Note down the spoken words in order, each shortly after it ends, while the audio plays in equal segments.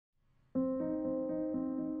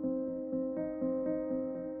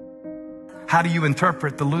How do you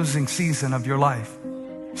interpret the losing season of your life?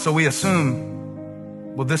 So we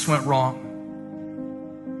assume, well, this went wrong,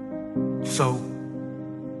 so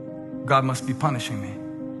God must be punishing me.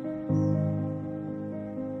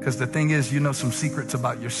 Because the thing is, you know some secrets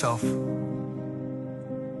about yourself.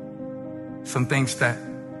 Some things that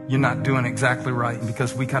you're not doing exactly right,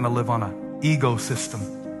 because we kind of live on an ego system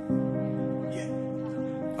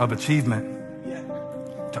of achievement,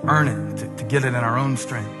 to earn it, to get it in our own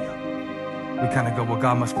strength. We kind of go, well,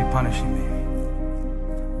 God must be punishing me.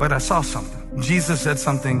 But I saw something. Jesus said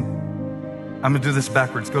something. I'm going to do this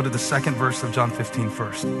backwards. Go to the second verse of John 15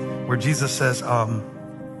 first, where Jesus says, I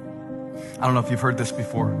don't know if you've heard this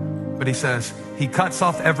before, but he says, he cuts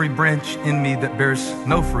off every branch in me that bears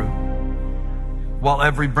no fruit, while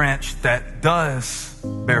every branch that does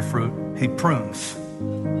bear fruit, he prunes,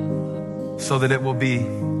 so that it will be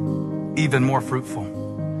even more fruitful.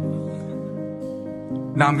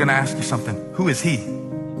 Now I'm going to ask you something. Who is he?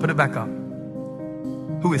 Put it back up.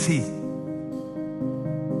 Who is he?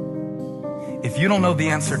 If you don't know the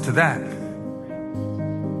answer to that,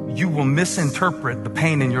 you will misinterpret the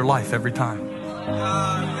pain in your life every time.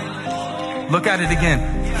 Look at it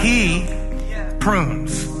again. He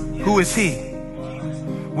prunes. Who is he?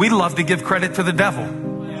 We love to give credit to the devil.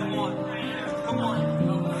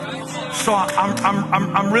 So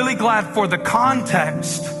I'm really glad for the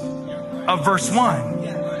context of verse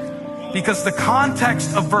 1, because the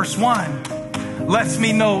context of verse 1 lets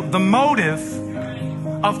me know the motive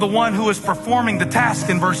of the one who is performing the task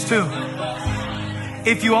in verse 2.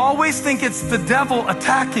 If you always think it's the devil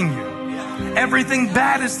attacking you, everything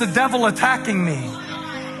bad is the devil attacking me,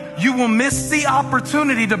 you will miss the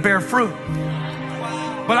opportunity to bear fruit.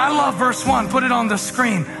 But I love verse 1. Put it on the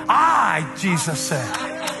screen. Jesus said,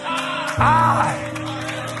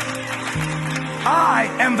 I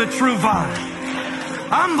am the true vine.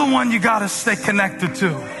 I'm the one you got to stay connected to.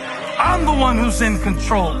 I'm the one who's in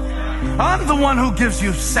control. I'm the one who gives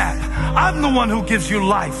you sap. I'm the one who gives you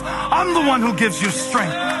life. I'm the one who gives you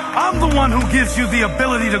strength. I'm the one who gives you the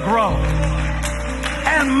ability to grow.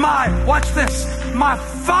 And watch this, my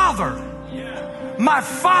father,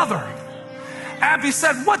 Abby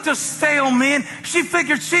said, what does stale mean? She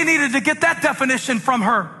figured she needed to get that definition from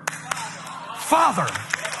her father.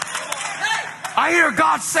 I hear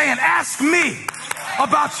God saying, ask me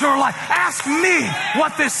about your life. Ask me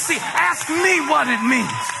what ask me what it means.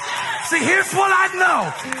 See, here's what I know.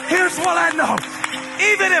 Here's what I know.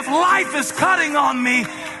 Even if life is cutting on me,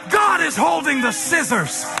 God is holding the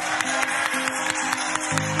scissors.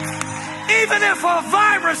 Even if a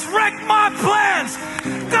virus wrecked my plans,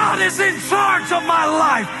 God is in charge of my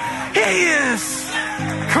life. He is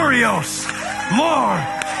Kurios, Lord,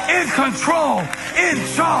 in control, in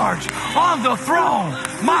charge, on the throne,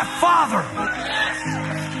 my Father.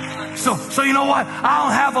 So you know what? I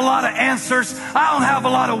don't have a lot of answers. I don't have a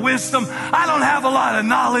lot of wisdom. I don't have a lot of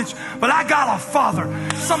knowledge, but I got a Father.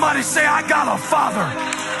 Somebody say, I got a Father.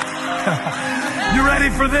 You ready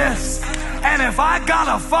for this? And if I got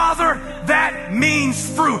a Father, that means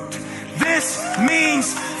fruit. This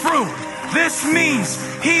means fruit. This means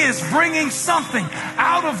He is bringing something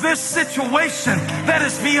out of this situation that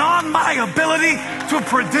is beyond my ability to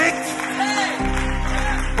predict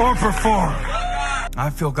or perform. I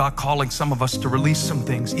feel God calling some of us to release some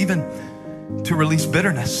things, even to release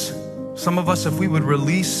bitterness. Some of us, if we would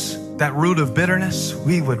release that root of bitterness,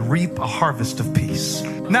 we would reap a harvest of peace.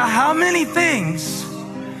 Now, how many things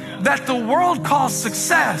that the world calls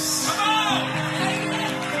success,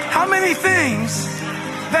 how many things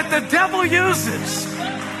that the devil uses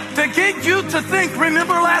to get you to think,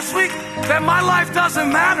 remember last week, that my life doesn't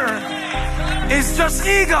matter, is just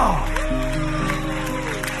ego.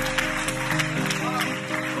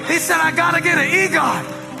 He said, I gotta get an EGOT.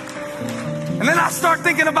 And then I start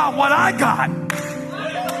thinking about what I got.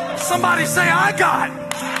 Somebody say, I got.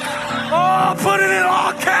 Oh, put it in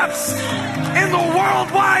all caps in the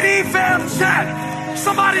worldwide EFAM chat.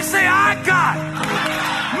 Somebody say, I got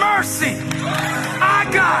mercy. I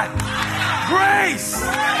got grace.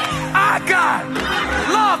 I got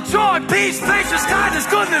love, joy, peace, patience, kindness,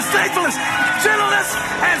 goodness, faithfulness, gentleness,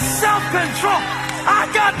 and self-control. I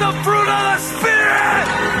got the fruit of the Spirit.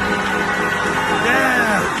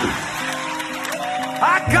 Yeah.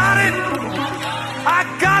 I got it. I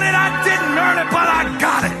got it. I didn't earn it, but I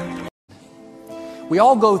got it. We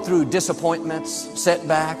all go through disappointments,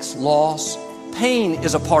 setbacks, loss. Pain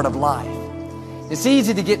is a part of life. It's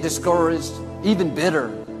easy to get discouraged, even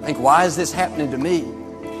bitter. Think, why is this happening to me?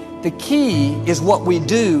 The key is what we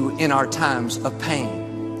do in our times of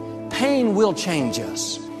pain. Pain will change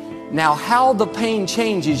us. Now, how the pain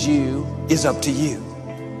changes you is up to you.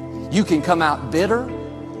 You can come out bitter,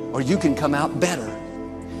 or you can come out better.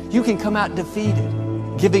 You can come out defeated,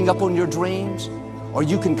 giving up on your dreams, or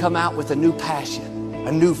you can come out with a new passion,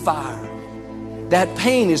 a new fire. That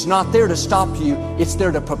pain is not there to stop you. It's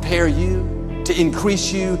there to prepare you, to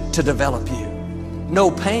increase you, to develop you. No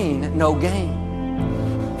pain, no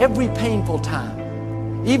gain. Every painful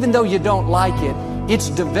time, even though you don't like it, it's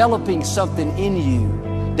developing something in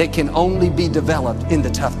you that can only be developed in the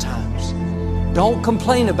tough times. Don't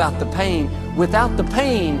complain about the pain. Without the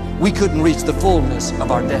pain, we couldn't reach the fullness of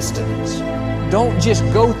our destinies. Don't just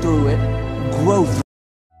go through it, grow through it.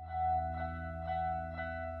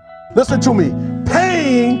 Listen to me.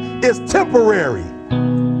 Pain is temporary.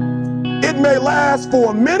 It may last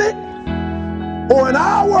for a minute, or an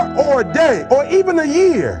hour, or a day, or even a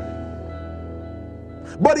year.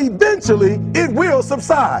 But eventually, it will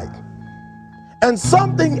subside. And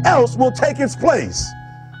something else will take its place.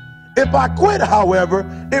 If I quit, however,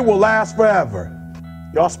 it will last forever.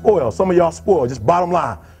 Y'all spoiled. Some of y'all spoiled. Just bottom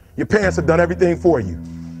line. Your parents have done everything for you.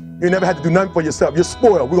 You never had to do nothing for yourself. You're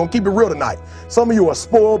spoiled. We're going to keep it real tonight. Some of you are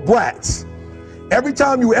spoiled brats. Every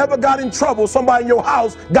time you ever got in trouble, somebody in your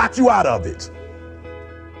house got you out of it.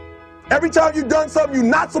 Every time you've done something you're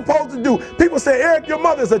not supposed to do, people say, Eric, your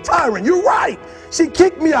mother's a tyrant. You're right. She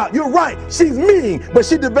kicked me out. You're right. She's mean, but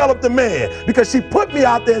she developed a man because she put me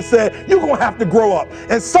out there and said, you're going to have to grow up.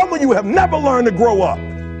 And some of you have never learned to grow up.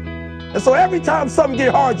 And so every time something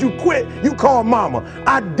get hard, you quit, you call mama.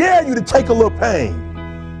 I dare you to take a little pain.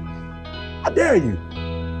 I dare you.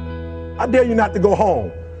 I dare you not to go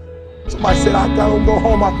home. Somebody said, I don't go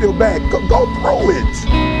home, I feel bad. Go through it.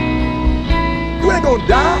 You ain't gonna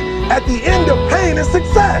die. At the end of pain is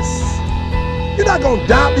success. You're not gonna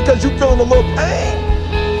die because you're feeling a little pain.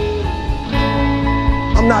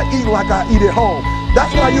 I'm not eating like I eat at home.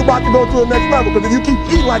 That's why you're about to go to the next level, because if you keep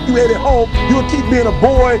eating like you ate at home, you'll keep being a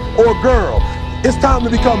boy or a girl. It's time to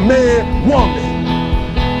become man, woman.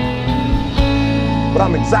 But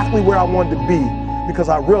I'm exactly where I wanted to be because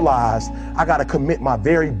I realized I gotta commit my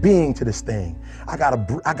very being to this thing. I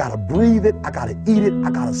gotta breathe it, I gotta eat it, I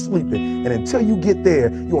gotta sleep it. And until you get there,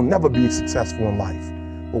 you'll never be successful in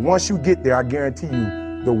life. But once you get there, I guarantee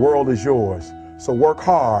you, the world is yours. So work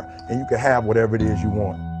hard and you can have whatever it is you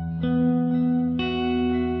want.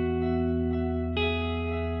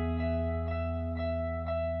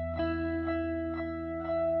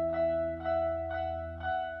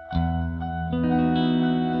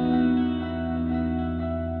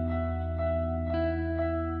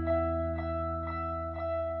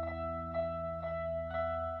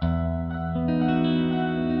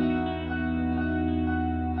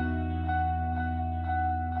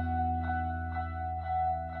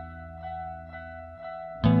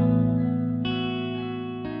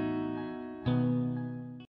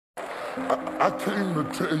 I came to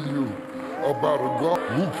tell you about a God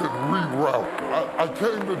who can reroute. I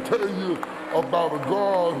came to tell you about a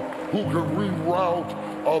God who can reroute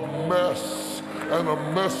a mess and a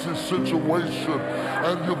messy situation.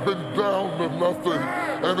 And you've been down to nothing,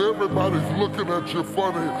 and everybody's looking at you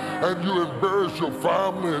funny, and you embarrass your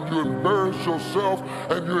family, and you embarrass yourself,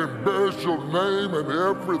 and you embarrass your name and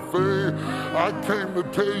everything. I came to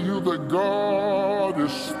tell you that God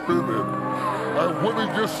is spinning. And when he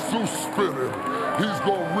gets through spinning, he's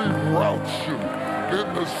going to reroute you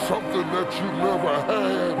into something that you never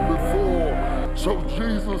had before. So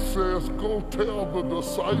Jesus says, go tell the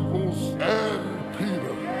disciples and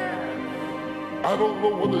Peter. I don't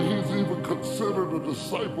know whether he's even considered a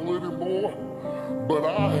disciple anymore, but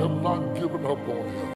I have not given up on him.